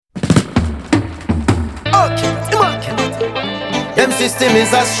system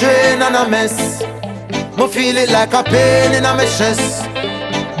is a strain and a mess. Me feel it like a pain in my chest.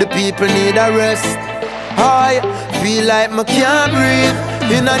 The people need a rest. I feel like me can't breathe.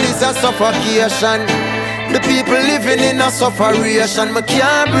 In a this a suffocation. The people living in a sufferation. Me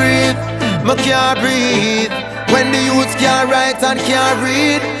can't breathe, me can't breathe. When the youths can't write and can't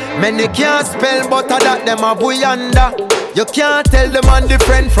read, many can't spell but that them a boy under. You can't tell the man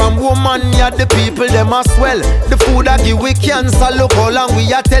different from woman. Yeah, the people them a swell. The food a give we cancer. Look how long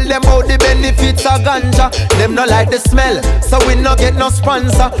we a tell them how the benefits of ganja. Them no like the smell, so we no get no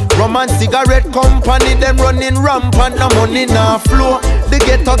sponsor. Rum and cigarette company, them running rampant. No money no flow. The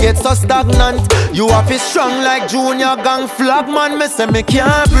ghetto get so stagnant. You have to strong like junior gang flag man. Me say me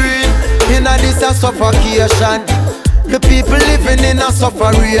can't breathe. In a this a suffocation. The people living in a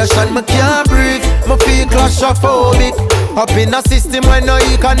sufferation. Me can't breathe, me feel claustrophobic. Up in a system where no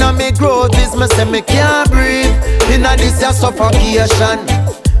economic growth is. Me say me can't breathe. In a this a suffocation.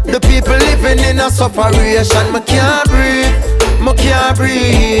 The people living in a sufferation. Me can't breathe, me can't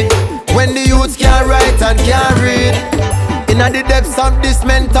breathe. When the youths can't write and can't read. In the depths of this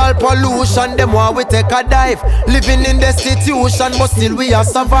mental pollution, them want we take a dive. Living in destitution, but still we are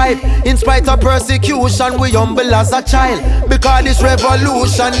survive. In spite of persecution, we humble as a child. Because this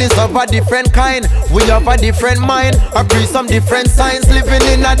revolution is of a different kind. We have a different mind, agree some different signs. Living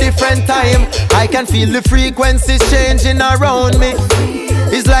in a different time, I can feel the frequencies changing around me.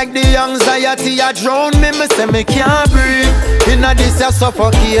 It's like the anxiety a drown me. Me say me can't breathe. In a this a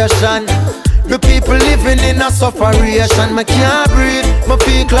suffocation. The people living in a sufferation. Me can't breathe, me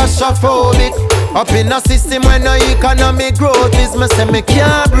feel claustrophobic. Up in a system where no economic growth is. Me say me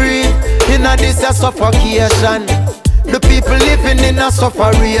can't breathe. In a this a suffocation. The people living in a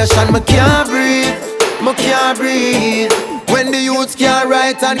sufferation. Me can't breathe, me can't breathe. When the youths can't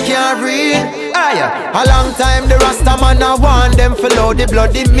write and can't read. A long time the Rasta man a want them fill out the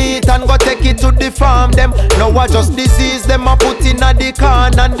bloody meat and go take it to the farm them. Now I just disease them a put in a the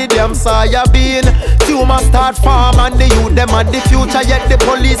can and the damn soya bean. Tumor start farm and the youth them at the future, yet the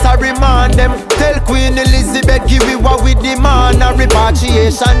police a remand them. Tell Queen Elizabeth give we what we demand. A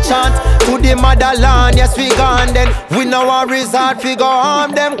repatriation chant to the motherland. Yes we gone then. We know our resort fi go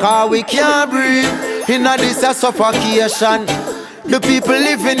harm them cause we can't breathe. In a this a suffocation. The people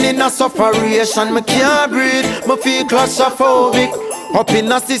living in a sufferation. Me can't breathe, me feel claustrophobic. Up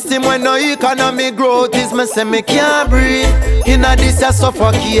in a system where no economic growth is. Me say me can't breathe. In a this a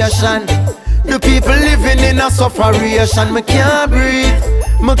suffocation. The people living in a sufferation. Me can't breathe,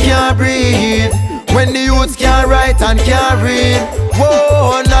 me can't breathe. When the youths can't write and can't read.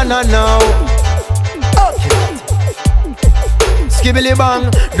 Whoa, no, no, no. Skibbly bang,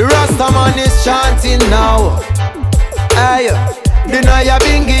 the Rasta man is chanting now. Aye, deny a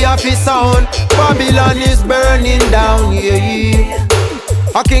bingy of his sound. Babylon is burning down, yeah.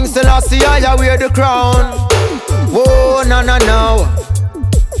 A King Selassie I wear the crown. Whoa, no, no, no.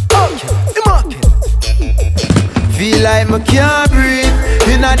 Feel like me can't breathe.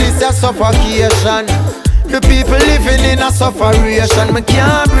 In a this a suffocation. The people living in a sufferation. Me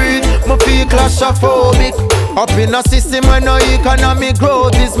can't breathe, me feel claustrophobic. Up in a system where no economic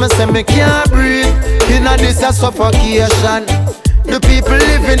growth is. Me say me can't breathe. In a this a suffocation. The people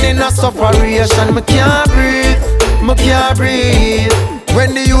living in a sufferation. Me can't breathe, me can't breathe.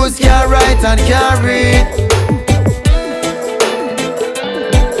 When the youths can't write and can't read.